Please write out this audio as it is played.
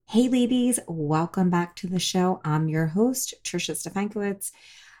Hey, ladies, welcome back to the show. I'm your host, Trisha Stefankowitz.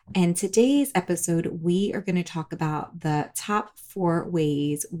 And today's episode, we are going to talk about the top 4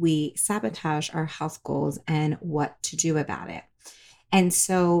 ways we sabotage our health goals and what to do about it. And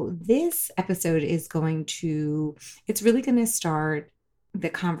so this episode it's really going to start the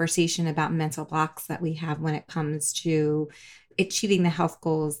conversation about mental blocks that we have when it comes to achieving the health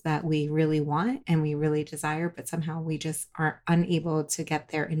goals that we really want and we really desire, but somehow we just are unable to get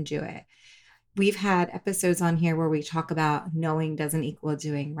there and do it. We've had episodes on here where we talk about knowing doesn't equal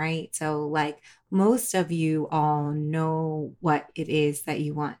doing, right? So, like, most of you all know what it is that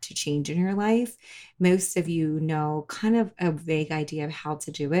you want to change in your life. Most of you know kind of a vague idea of how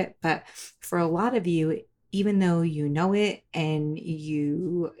to do it. But for a lot of you, even though you know it and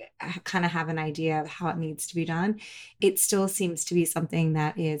you kind of have an idea of how it needs to be done, it still seems to be something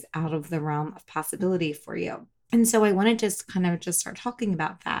that is out of the realm of possibility for you. And so I want to just start talking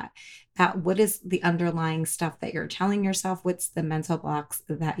about that what is the underlying stuff that you're telling yourself? What's the mental blocks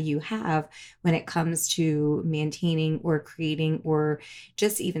that you have when it comes to maintaining or creating or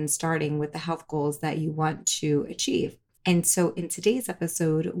just even starting with the health goals that you want to achieve? And so in today's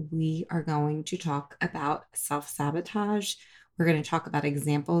episode, we are going to talk about self sabotage. We're going to talk about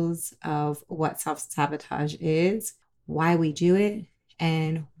examples of what self sabotage is, why we do it,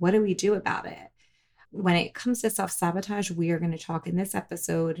 and what do we do about it. When it comes to self sabotage, we are going to talk in this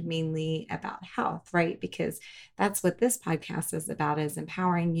episode mainly about health, right? Because that's what this podcast is about, is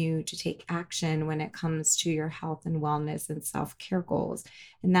empowering you to take action when it comes to your health and wellness and self care goals.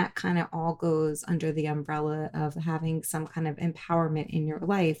 And that kind of all goes under the umbrella of having some kind of empowerment in your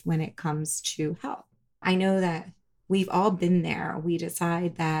life when it comes to health. I know that we've all been there. We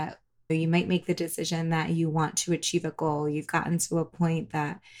decide that you might make the decision that you want to achieve a goal. You've gotten to a point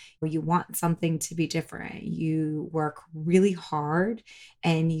that you want something to be different. You work really hard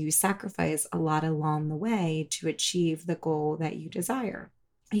and you sacrifice a lot along the way to achieve the goal that you desire.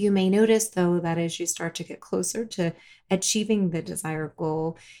 You may notice, though, that as you start to get closer to achieving the desired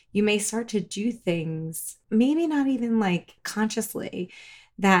goal, you may start to do things, maybe not even like consciously,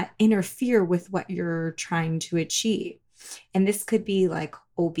 that interfere with what you're trying to achieve. And this could be like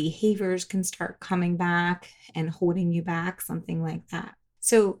old behaviors can start coming back and holding you back, something like that.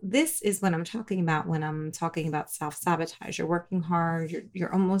 So this is what I'm talking about when I'm talking about self-sabotage. You're working hard,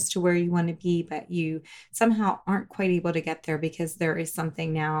 you're almost to where you want to be, but you somehow aren't quite able to get there because there is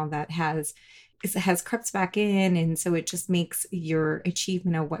something now that has crept back in. And so it just makes your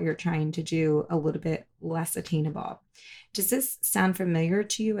achievement of what you're trying to do a little bit less attainable. Does this sound familiar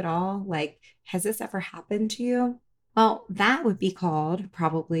to you at all? Like, has this ever happened to you? Well, that would be called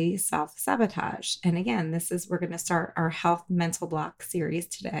probably self sabotage. And again, we're going to start our health mental block series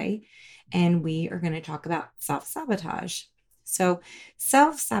today, and we are going to talk about self sabotage. So,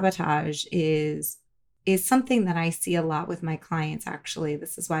 self sabotage is something that I see a lot with my clients, actually.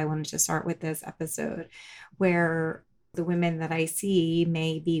 This is why I wanted to start with this episode, where the women that I see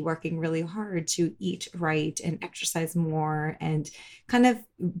may be working really hard to eat right and exercise more and kind of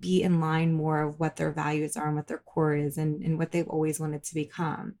be in line more of what their values are and what their core is and what they've always wanted to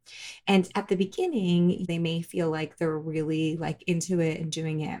become. And at the beginning, they may feel like they're really like into it and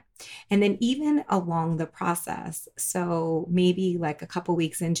doing it. And then even along the process, so maybe like a couple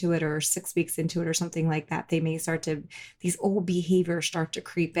weeks into it or 6 weeks into it or something like that, these old behaviors start to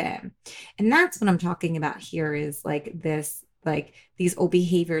creep in. And that's what I'm talking about here is like these old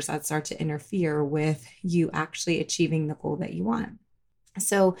behaviors that start to interfere with you actually achieving the goal that you want.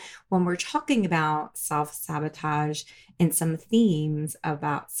 So, when we're talking about self sabotage and some themes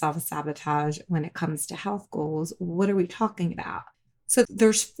about self sabotage when it comes to health goals, what are we talking about? So,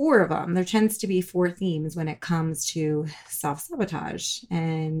 there's 4 of them. There tends to be 4 themes when it comes to self sabotage.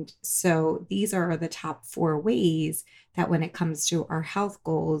 And so, these are the top 4 ways that when it comes to our health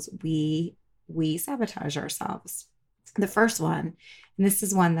goals, we sabotage ourselves. The first one, and this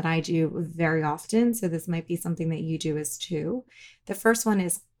is one that I do very often, so this might be something that you do as too. The first one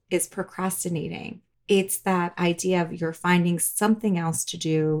is procrastinating. It's that idea of you're finding something else to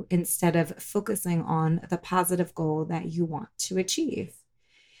do instead of focusing on the positive goal that you want to achieve.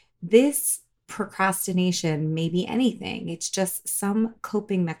 This procrastination may be anything. It's just some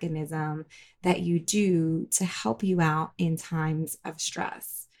coping mechanism that you do to help you out in times of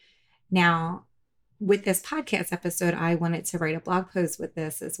stress. Now, with this podcast episode, I wanted to write a blog post with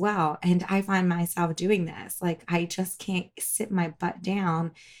this as well. And I find myself doing this. Like, I just can't sit my butt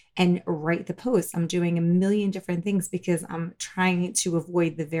down and write the post. I'm doing a million different things because I'm trying to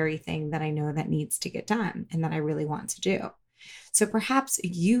avoid the very thing that I know that needs to get done and that I really want to do. So perhaps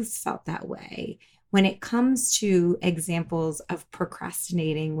you've felt that way When it comes to examples of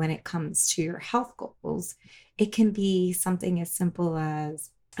procrastinating, when it comes to your health goals, it can be something as simple as,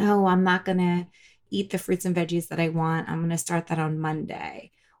 oh, I'm not going to eat the fruits and veggies that I want. I'm going to start that on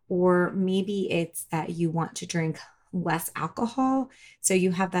Monday. Or maybe it's that you want to drink less alcohol. So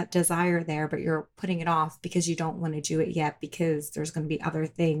you have that desire there, but you're putting it off because you don't want to do it yet because there's going to be other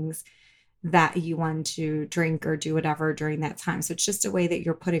things that you want to drink or do whatever during that time. So it's just a way that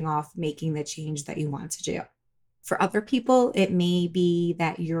you're putting off making the change that you want to do. For other people, it may be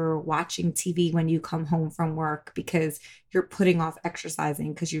that you're watching TV when you come home from work because you're putting off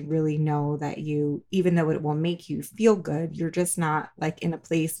exercising because you really know that you, even though it will make you feel good, you're just not like in a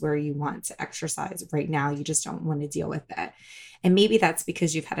place where you want to exercise right now. You just don't want to deal with it. And maybe that's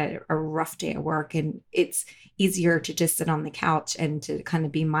because you've had a rough day at work and it's easier to just sit on the couch and to kind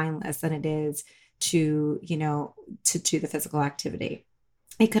of be mindless than it is to, to do the physical activity.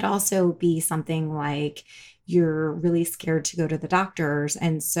 It could also be something like you're really scared to go to the doctors.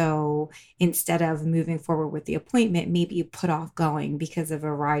 And so instead of moving forward with the appointment, maybe you put off going because of a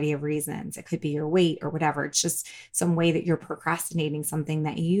variety of reasons. It could be your weight or whatever. It's just some way that you're procrastinating something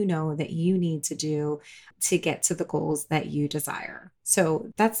that you know that you need to do to get to the goals that you desire.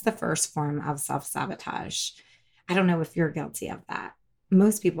 So that's the first form of self-sabotage. I don't know if you're guilty of that.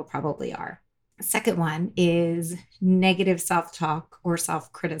 Most people probably are. Second one is negative self-talk or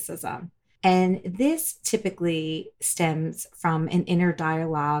self-criticism. And this typically stems from an inner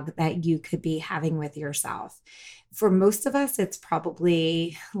dialogue that you could be having with yourself. For most of us, it's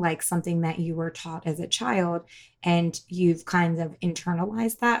probably like something that you were taught as a child and you've kind of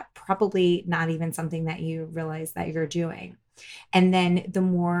internalized that, probably not even something that you realize that you're doing. And then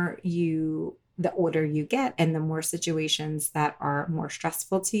the older you get and the more situations that are more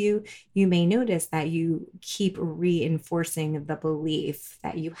stressful to you, you may notice that you keep reinforcing the belief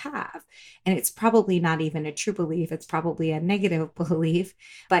that you have. And it's probably not even a true belief. It's probably a negative belief,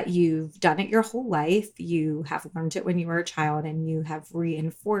 but you've done it your whole life. You have learned it when you were a child and you have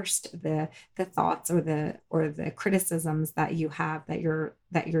reinforced the thoughts or the criticisms that you have that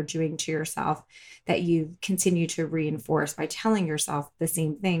you're doing to yourself, that you continue to reinforce by telling yourself the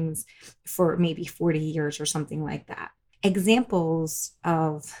same things for maybe 40 years or something like that. Examples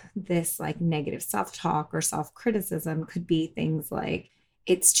of this like negative self-talk or self-criticism could be things like,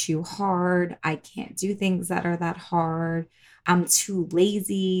 it's too hard, I can't do things that are that hard, I'm too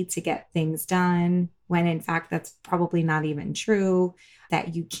lazy to get things done, when in fact that's probably not even true,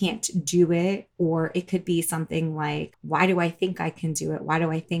 that you can't do it. Or it could be something like, why do I think I can do it? Why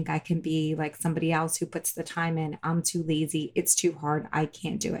do I think I can be like somebody else who puts the time in? I'm too lazy. It's too hard. I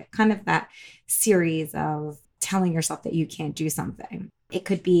can't do it. Kind of that series of telling yourself that you can't do something. It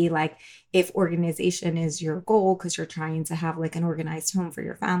could be like if organization is your goal because you're trying to have like an organized home for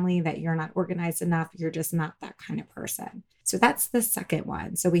your family, that you're not organized enough. You're just not that kind of person. So that's the second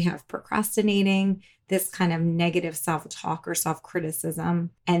one. So we have procrastinating, this kind of negative self-talk or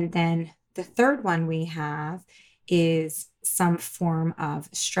self-criticism. And then the third one we have is some form of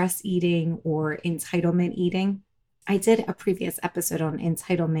stress eating or entitlement eating. I did a previous episode on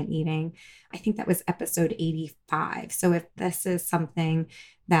entitlement eating. I think that was episode 85. So if this is something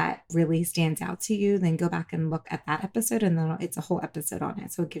that really stands out to you, then go back and look at that episode, and then it's a whole episode on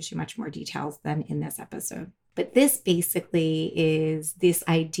it. So it gives you much more details than in this episode. But this basically is this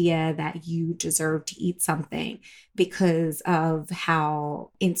idea that you deserve to eat something because of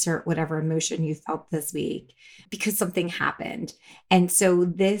how, insert whatever emotion you felt this week, because something happened. And so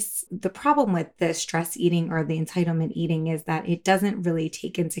the problem with the stress eating or the entitlement eating is that it doesn't really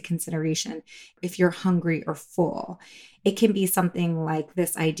take into consideration if you're hungry or full. It can be something like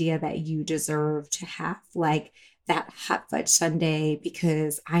this idea that you deserve to have like that hot fudge sundae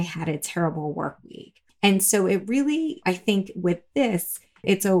because I had a terrible work week. And so it really, I think with this,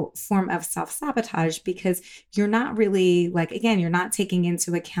 it's a form of self-sabotage because you're not really like, again, you're not taking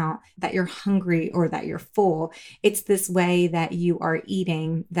into account that you're hungry or that you're full. It's this way that you are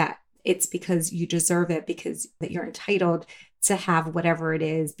eating that it's because you deserve it, because that you're entitled to have whatever it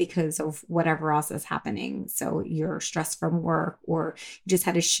is because of whatever else is happening. So you're stressed from work or you just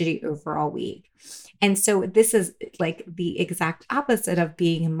had a shitty overall week. And so this is like the exact opposite of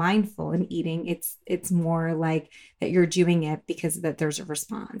being mindful and eating. It's more like that you're doing it because that there's a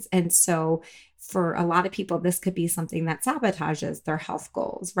response. And so for a lot of people, this could be something that sabotages their health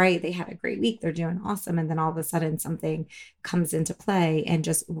goals, right? They had a great week, they're doing awesome. And then all of a sudden something comes into play and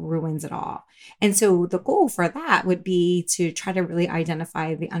just ruins it all. And so the goal for that would be to try to really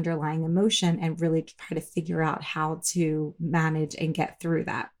identify the underlying emotion and really try to figure out how to manage and get through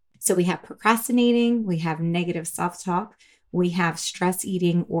that. So we have procrastinating, we have negative self-talk, We have stress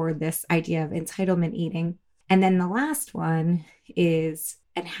eating, or this idea of entitlement eating. And then the last one is,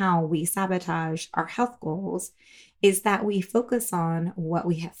 and how we sabotage our health goals, is that we focus on what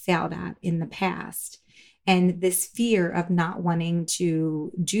we have failed at in the past. And this fear of not wanting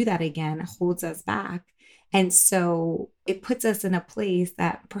to do that again holds us back. And so it puts us in a place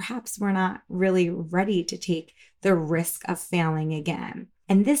that perhaps we're not really ready to take the risk of failing again.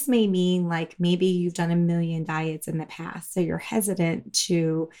 And this may mean like maybe you've done a million diets in the past, so you're hesitant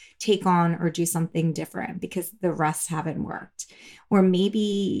to take on or do something different because the rest haven't worked. Or maybe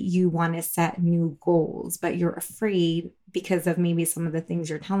you want to set new goals, but you're afraid because of maybe some of the things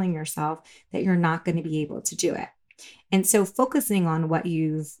you're telling yourself that you're not going to be able to do it. And so focusing on what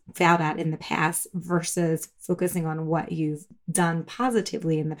you've failed at in the past versus focusing on what you've done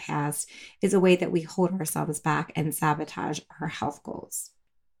positively in the past is a way that we hold ourselves back and sabotage our health goals.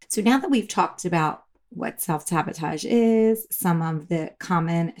 So now that we've talked about what self-sabotage is, some of the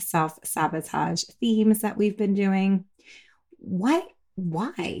common self-sabotage themes that we've been doing, why?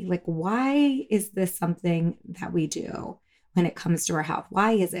 Like, why is this something that we do when it comes to our health?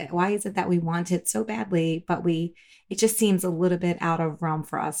 Why is it? Why is it that we want it so badly, but it just seems a little bit out of realm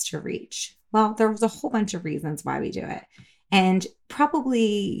for us to reach? Well, there's a whole bunch of reasons why we do it. And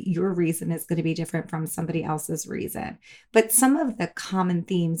probably your reason is going to be different from somebody else's reason. But some of the common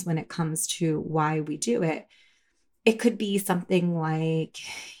themes when it comes to why we do it, it could be something like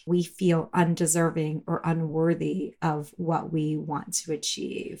we feel undeserving or unworthy of what we want to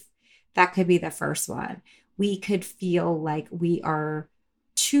achieve. That could be the first one. We could feel like we are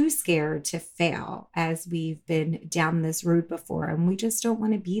too scared to fail, as we've been down this road before and we just don't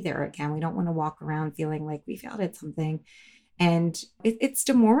want to be there again. We don't want to walk around feeling like we failed at something. And it's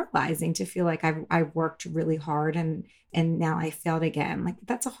demoralizing to feel like I've worked really hard and now I failed again. Like,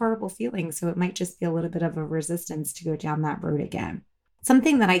 that's a horrible feeling. So it might just be a little bit of a resistance to go down that road again.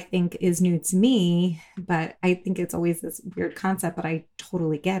 Something that I think is new to me, but I think it's always this weird concept, but I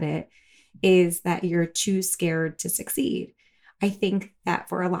totally get it, is that you're too scared to succeed. I think that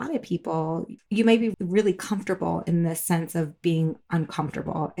for a lot of people, you may be really comfortable in the sense of being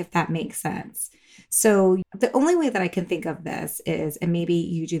uncomfortable, if that makes sense. So the only way that I can think of this is, and maybe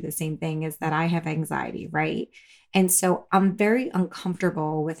you do the same thing, is that I have anxiety, right? And so I'm very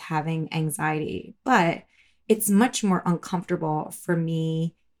uncomfortable with having anxiety, but it's much more uncomfortable for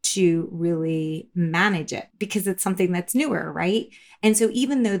me to really manage it because it's something that's newer, right? And so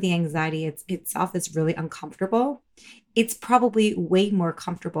even though the anxiety itself is really uncomfortable, it's probably way more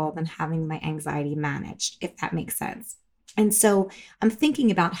comfortable than having my anxiety managed, if that makes sense. And so I'm thinking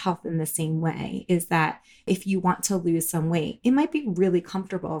about health in the same way, is that if you want to lose some weight, it might be really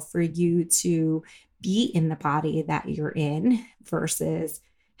comfortable for you to be in the body that you're in versus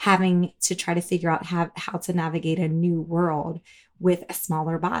having to try to figure out how to navigate a new world with a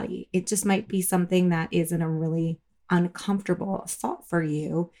smaller body. It just might be something that isn't a really uncomfortable thought for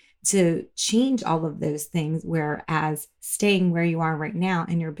you to change all of those things, whereas staying where you are right now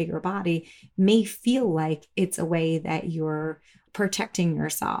in your bigger body may feel like it's a way that you're protecting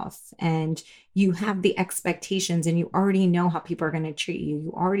yourself and you have the expectations and you already know how people are going to treat you.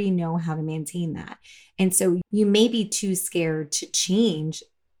 You already know how to maintain that. And so you may be too scared to change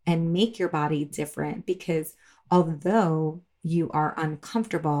and make your body different because although you are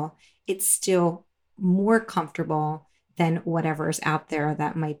uncomfortable, it's still more comfortable than whatever's out there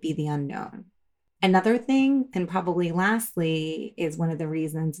that might be the unknown. Another thing, and probably lastly, is one of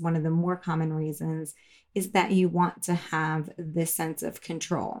the more common reasons, is that you want to have this sense of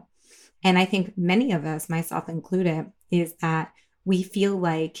control. And I think many of us, myself included, is that we feel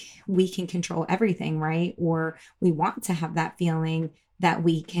like we can control everything, right? Or we want to have that feeling that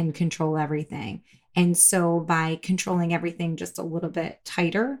we can control everything. And so by controlling everything just a little bit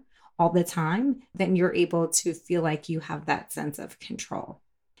tighter all the time, then you're able to feel like you have that sense of control.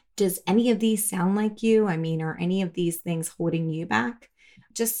 Does any of these sound like you? I mean, are any of these things holding you back?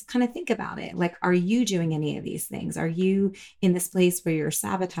 Just kind of think about it. Like, are you doing any of these things? Are you in this place where you're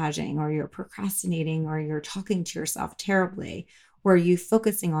sabotaging or you're procrastinating or you're talking to yourself terribly? Or are you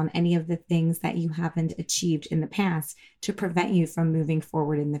focusing on any of the things that you haven't achieved in the past to prevent you from moving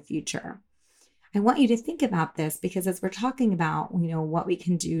forward in the future? I want you to think about this because as we're talking about, what we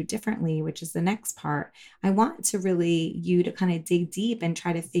can do differently, which is the next part, I want to really you to kind of dig deep and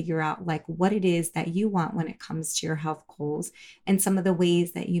try to figure out like what it is that you want when it comes to your health goals and some of the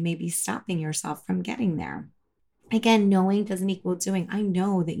ways that you may be stopping yourself from getting there. Again, knowing doesn't equal doing. I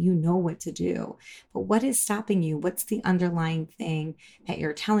know that you know what to do, but what is stopping you? What's the underlying thing that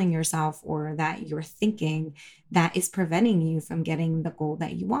you're telling yourself or that you're thinking that is preventing you from getting the goal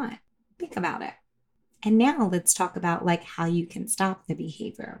that you want? Think about it. And now let's talk about like how you can stop the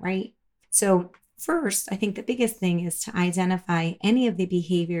behavior, right? So, first, I think the biggest thing is to identify any of the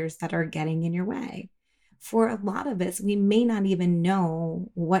behaviors that are getting in your way. For a lot of us, we may not even know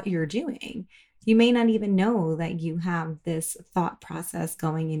what you're doing. You may not even know that you have this thought process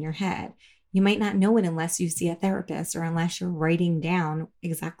going in your head. You might not know it unless you see a therapist or unless you're writing down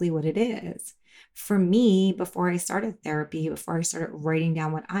exactly what it is. For me, before I started therapy, before I started writing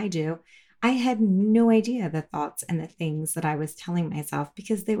down what I do, I had no idea the thoughts and the things that I was telling myself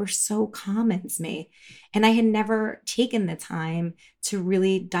because they were so common to me. And I had never taken the time to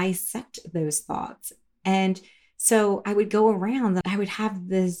really dissect those thoughts. And so I would go around and I would have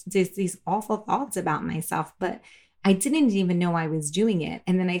these awful thoughts about myself, but I didn't even know I was doing it.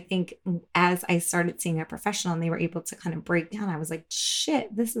 And then I think as I started seeing a professional and they were able to kind of break down, I was like, shit,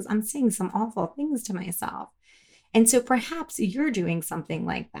 I'm saying some awful things to myself. And so perhaps you're doing something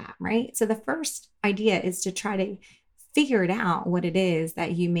like that, right? So the first idea is to try to figure it out what it is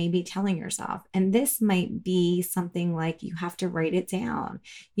that you may be telling yourself. And this might be something like you have to write it down.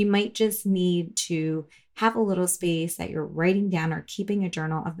 You might just need to have a little space that you're writing down or keeping a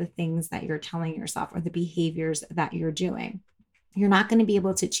journal of the things that you're telling yourself or the behaviors that you're doing. You're not going to be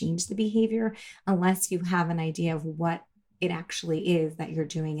able to change the behavior unless you have an idea of what it actually is that you're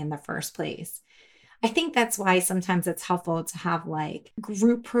doing in the first place. I think that's why sometimes it's helpful to have like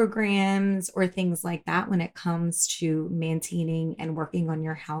group programs or things like that when it comes to maintaining and working on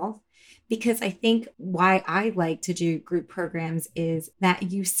your health. Because I think why I like to do group programs is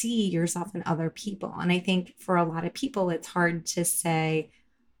that you see yourself in other people. And I think for a lot of people, it's hard to say,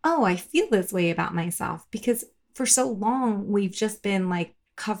 oh, I feel this way about myself because for so long we've just been like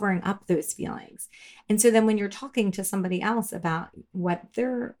covering up those feelings. And so then when you're talking to somebody else about what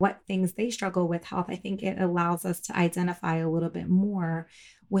things they struggle with health, I think it allows us to identify a little bit more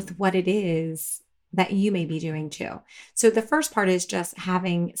with what it is that you may be doing too. So the first part is just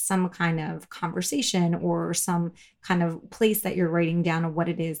having some kind of conversation or some kind of place that you're writing down of what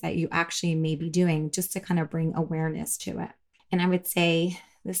it is that you actually may be doing just to kind of bring awareness to it. And I would say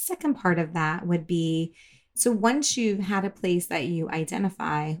the second part of that would be so once you've had a place that you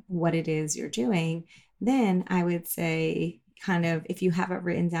identify what it is you're doing, then I would say, kind of, if you have it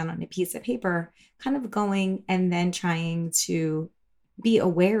written down on a piece of paper, kind of going and then trying to be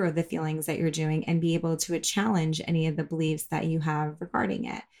aware of the feelings that you're doing and be able to challenge any of the beliefs that you have regarding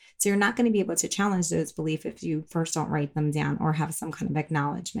it. So you're not going to be able to challenge those beliefs if you first don't write them down or have some kind of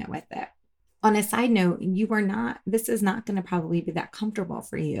acknowledgement with it. On a side note, this is not going to probably be that comfortable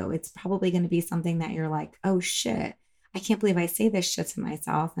for you. It's probably going to be something that you're like, oh shit, I can't believe I say this shit to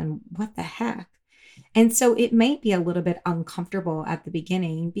myself. And what the heck? And so it might be a little bit uncomfortable at the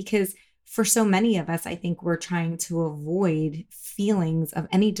beginning because for so many of us, I think we're trying to avoid feelings of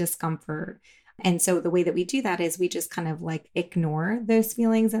any discomfort. And so the way that we do that is we just kind of like ignore those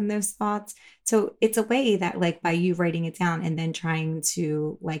feelings and those thoughts. So it's a way that like by you writing it down and then trying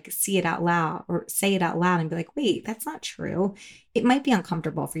to like see it out loud or say it out loud and be like, wait, that's not true. It might be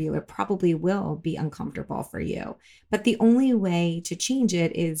uncomfortable for you. It probably will be uncomfortable for you. But the only way to change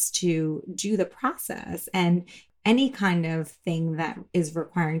it is to do the process. And any kind of thing that is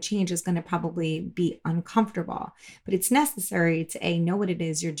requiring change is going to probably be uncomfortable, but it's necessary to A, know what it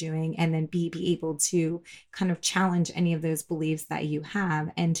is you're doing, and then B, be able to kind of challenge any of those beliefs that you have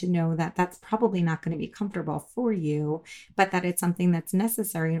and to know that that's probably not going to be comfortable for you, but that it's something that's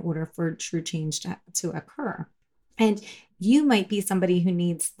necessary in order for true change to occur. And you might be somebody who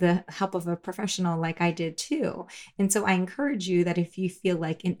needs the help of a professional like I did too. And so I encourage you that if you feel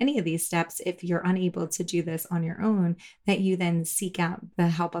like in any of these steps, if you're unable to do this on your own, that you then seek out the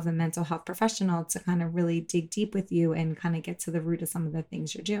help of a mental health professional to kind of really dig deep with you and kind of get to the root of some of the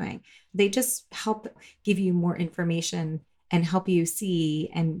things you're doing. They just help give you more information and help you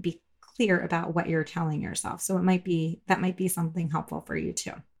see and be clear about what you're telling yourself. So that might be something helpful for you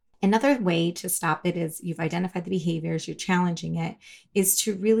too. Another way to stop it is you've identified the behaviors, you're challenging it, is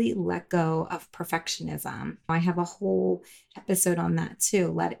to really let go of perfectionism. I have a whole episode on that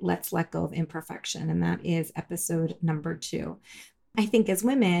too. Let's let go of imperfection. And that is episode number 2. I think as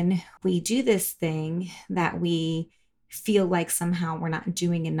women, we do this thing that we feel like somehow we're not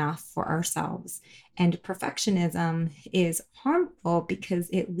doing enough for ourselves. And perfectionism is harmful because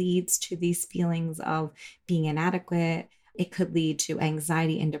it leads to these feelings of being inadequate. It could lead to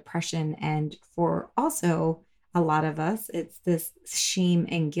anxiety and depression. And for also a lot of us, it's this shame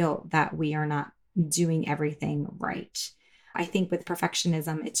and guilt that we are not doing everything right. I think with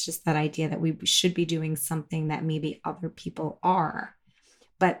perfectionism, it's just that idea that we should be doing something that maybe other people are.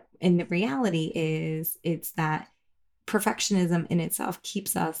 But in the reality it's that perfectionism in itself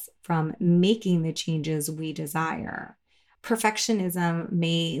keeps us from making the changes we desire. Perfectionism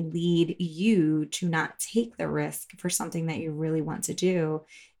may lead you to not take the risk for something that you really want to do,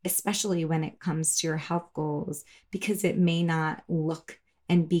 especially when it comes to your health goals, because it may not look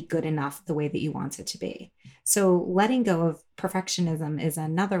and be good enough the way that you want it to be. So, letting go of perfectionism is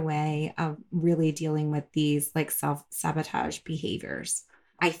another way of really dealing with these like self sabotage behaviors.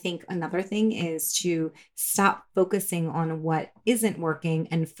 I think another thing is to stop focusing on what isn't working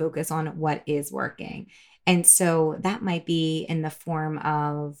and focus on what is working. And so that might be in the form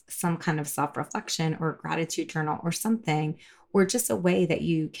of some kind of self reflection or gratitude journal or something, or just a way that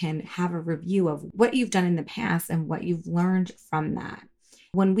you can have a review of what you've done in the past and what you've learned from that.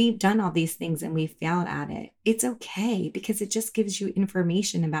 When we've done all these things and we failed at it, it's okay because it just gives you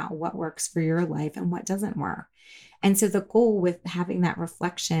information about what works for your life and what doesn't work. And so the goal with having that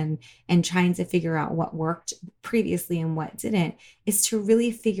reflection and trying to figure out what worked previously and what didn't is to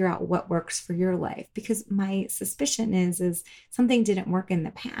really figure out what works for your life. Because my suspicion is something didn't work in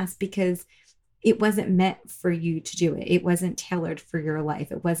the past because it wasn't meant for you to do it. It wasn't tailored for your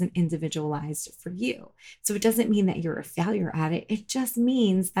life. It wasn't individualized for you. So it doesn't mean that you're a failure at it. It just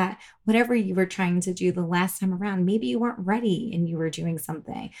means that whatever you were trying to do the last time around, maybe you weren't ready and you were doing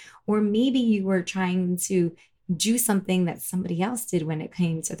something, or maybe you were trying to do something that somebody else did when it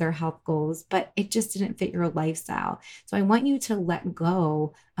came to their health goals, but it just didn't fit your lifestyle. So I want you to let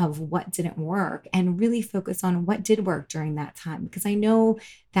go of what didn't work and really focus on what did work during that time. Because I know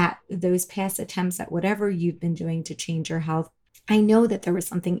that those past attempts at whatever you've been doing to change your health, I know that there was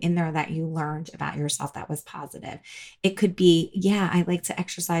something in there that you learned about yourself that was positive. It could be, yeah, I like to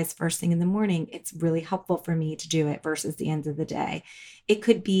exercise first thing in the morning. It's really helpful for me to do it versus the end of the day. It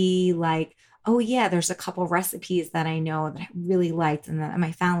could be like, oh yeah, there's a couple recipes that I know that I really liked and that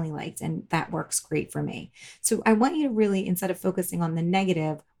my family liked, and that works great for me. So I want you to really, instead of focusing on the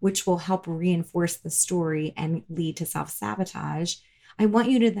negative, which will help reinforce the story and lead to self-sabotage, I want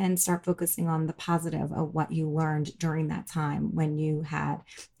you to then start focusing on the positive of what you learned during that time when you had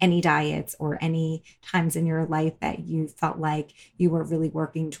any diets or any times in your life that you felt like you were really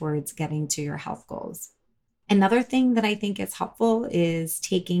working towards getting to your health goals. Another thing that I think is helpful is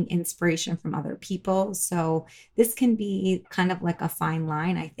taking inspiration from other people. So, this can be kind of like a fine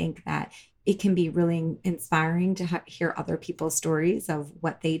line. I think that it can be really inspiring to hear other people's stories of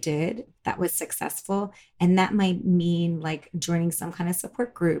what they did that was successful. And that might mean like joining some kind of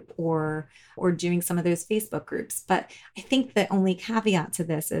support group or doing some of those Facebook groups. But I think the only caveat to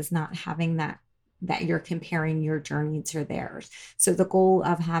this is not having that you're comparing your journey to theirs. So the goal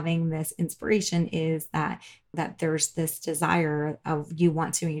of having this inspiration is that there's this desire of you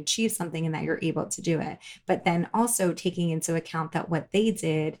want to achieve something and that you're able to do it. But then also taking into account that what they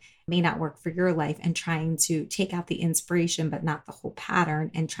did may not work for your life and trying to take out the inspiration but not the whole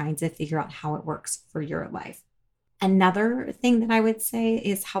pattern and trying to figure out how it works for your life. Another thing that I would say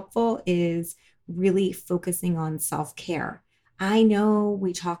is helpful is really focusing on self-care. I know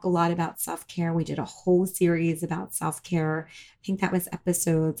we talk a lot about self care. We did a whole series about self care. I think that was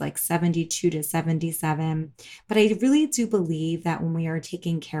episodes like 72 to 77. But I really do believe that when we are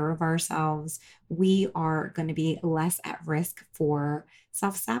taking care of ourselves, we are going to be less at risk for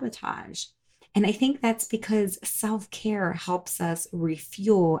self sabotage. And I think that's because self care helps us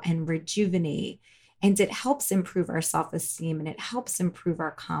refuel and rejuvenate, and it helps improve our self esteem and it helps improve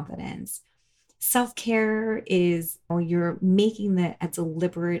our confidence. Self-care is you're making a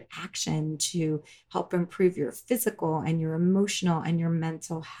deliberate action to help improve your physical and your emotional and your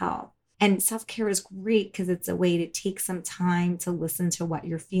mental health. And self-care is great because it's a way to take some time to listen to what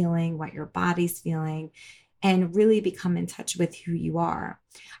you're feeling, what your body's feeling, and really become in touch with who you are.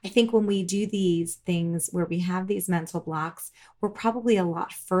 I think when we do these things where we have these mental blocks, we're probably a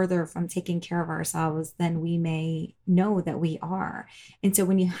lot further from taking care of ourselves than we may know that we are. And so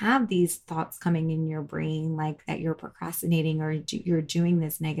when you have these thoughts coming in your brain, like that you're procrastinating or you're doing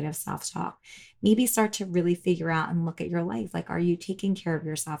this negative self talk, maybe start to really figure out and look at your life. Like, are you taking care of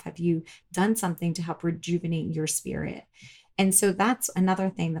yourself? Have you done something to help rejuvenate your spirit? And so that's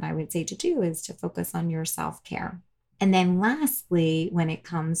another thing that I would say to do is to focus on your self care. And then lastly, when it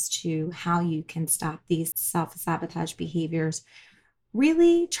comes to how you can stop these self sabotage behaviors,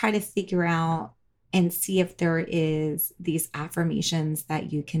 really try to figure out and see if there is these affirmations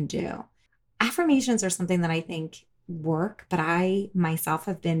that you can do. Affirmations are something that I think work, but I myself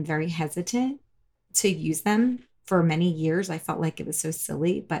have been very hesitant to use them For many years, I felt like it was so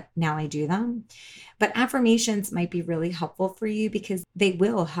silly, but now I do them. But affirmations might be really helpful for you because they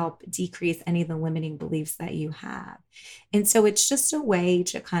will help decrease any of the limiting beliefs that you have. And so it's just a way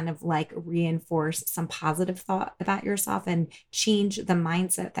to kind of like reinforce some positive thought about yourself and change the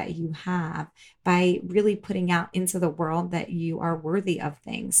mindset that you have by really putting out into the world that you are worthy of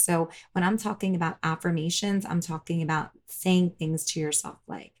things. So when I'm talking about affirmations, I'm talking about saying things to yourself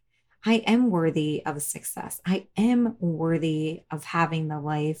like, I am worthy of success. I am worthy of having the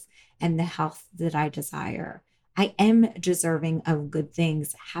life and the health that I desire. I am deserving of good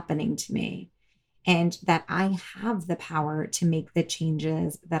things happening to me, and that I have the power to make the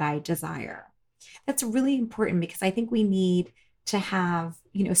changes that I desire. That's really important because I think we need to have,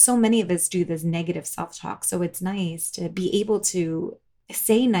 so many of us do this negative self talk. So it's nice to be able to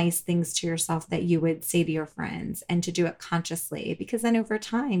say nice things to yourself that you would say to your friends and to do it consciously, because then over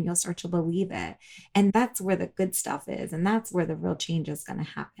time you'll start to believe it. And that's where the good stuff is. And that's where the real change is going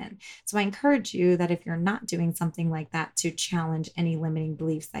to happen. So I encourage you that if you're not doing something like that, to challenge any limiting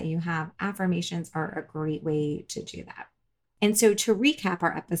beliefs that you have, affirmations are a great way to do that. And so, to recap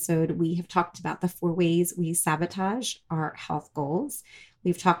our episode, we have talked about the 4 ways we sabotage our health goals.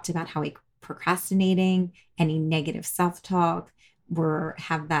 We've talked about how we procrastinating, any negative self talk, we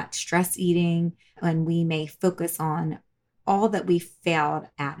have that stress eating, and we may focus on all that we failed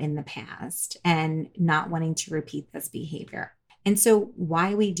at in the past and not wanting to repeat this behavior. And so,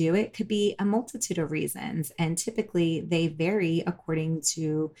 why we do it could be a multitude of reasons. And typically, they vary according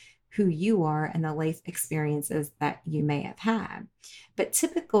to who you are and the life experiences that you may have had. But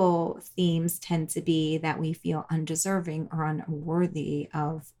typical themes tend to be that we feel undeserving or unworthy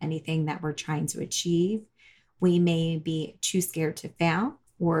of anything that we're trying to achieve. We may be too scared to fail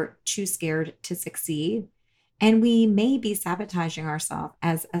or too scared to succeed. And we may be sabotaging ourselves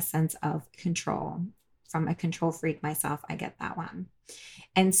as a sense of control. From a control freak myself, I get that one.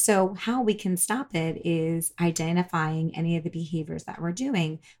 And so, how we can stop it is identifying any of the behaviors that we're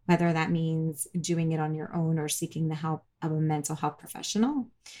doing, whether that means doing it on your own or seeking the help of a mental health professional,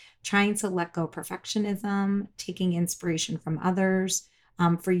 trying to let go perfectionism, taking inspiration from others.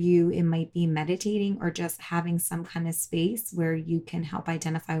 For you, it might be meditating or just having some kind of space where you can help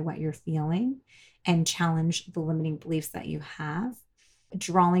identify what you're feeling and challenge the limiting beliefs that you have,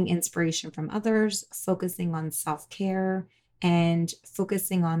 drawing inspiration from others, focusing on self care, and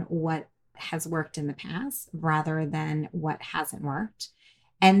focusing on what has worked in the past rather than what hasn't worked.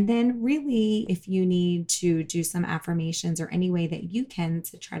 And then, really, if you need to do some affirmations or any way that you can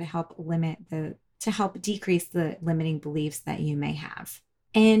to try to help to help decrease the limiting beliefs that you may have.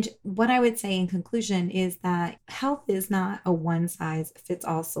 And what I would say in conclusion is that health is not a one size fits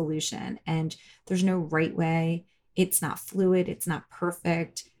all solution, and there's no right way. It's not fluid, it's not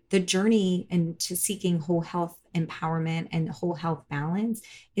perfect. The journey into seeking whole health empowerment and whole health balance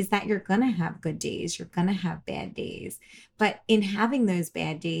is that you're going to have good days, you're going to have bad days. But in having those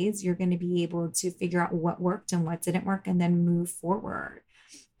bad days, you're going to be able to figure out what worked and what didn't work and then move forward.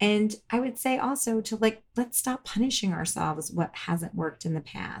 And I would say also to let's stop punishing ourselves what hasn't worked in the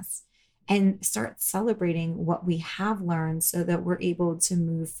past and start celebrating what we have learned so that we're able to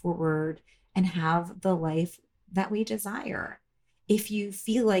move forward and have the life that we desire. If you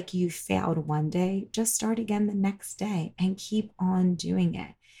feel like you failed one day, just start again the next day and keep on doing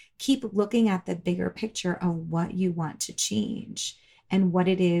it. Keep looking at the bigger picture of what you want to change and what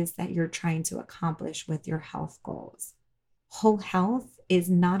it is that you're trying to accomplish with your health goals. Whole health is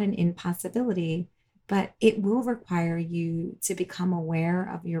not an impossibility, but it will require you to become aware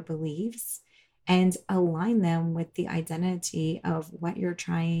of your beliefs and align them with the identity of what you're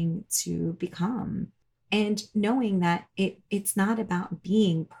trying to become. And knowing that it's not about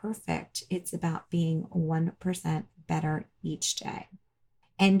being perfect, it's about being 1% better each day.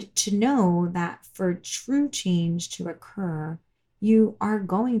 And to know that for true change to occur, you are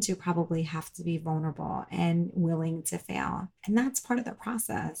going to probably have to be vulnerable and willing to fail. And that's part of the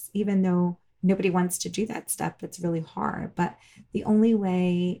process, even though nobody wants to do that step. It's really hard. But the only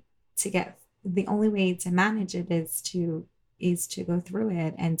way to manage it is to go through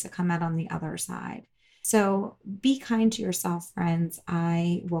it and to come out on the other side. So be kind to yourself, friends.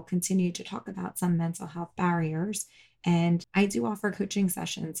 I will continue to talk about some mental health barriers, and I do offer coaching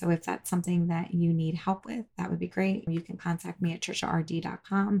sessions. So if that's something that you need help with, that would be great. You can contact me at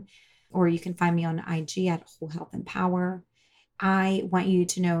triciard.com, or you can find me on IG at Whole Health Empower. I want you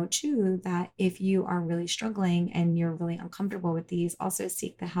to know too that if you are really struggling and you're really uncomfortable with these, also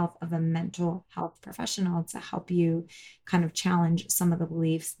seek the help of a mental health professional to help you kind of challenge some of the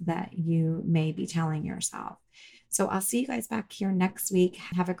beliefs that you may be telling yourself. So I'll see you guys back here next week.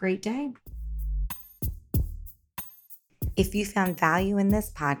 Have a great day. If you found value in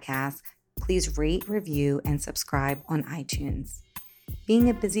this podcast, please rate, review, and subscribe on iTunes. Being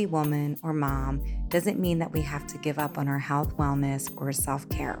a busy woman or mom doesn't mean that we have to give up on our health, wellness, or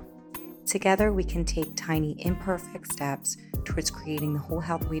self-care. Together, we can take tiny, imperfect steps towards creating the whole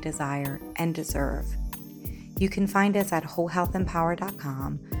health we desire and deserve. You can find us at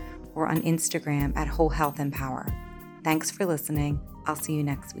wholehealthempower.com or on Instagram at wholehealthempower. Thanks for listening. I'll see you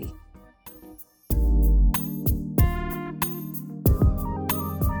next week.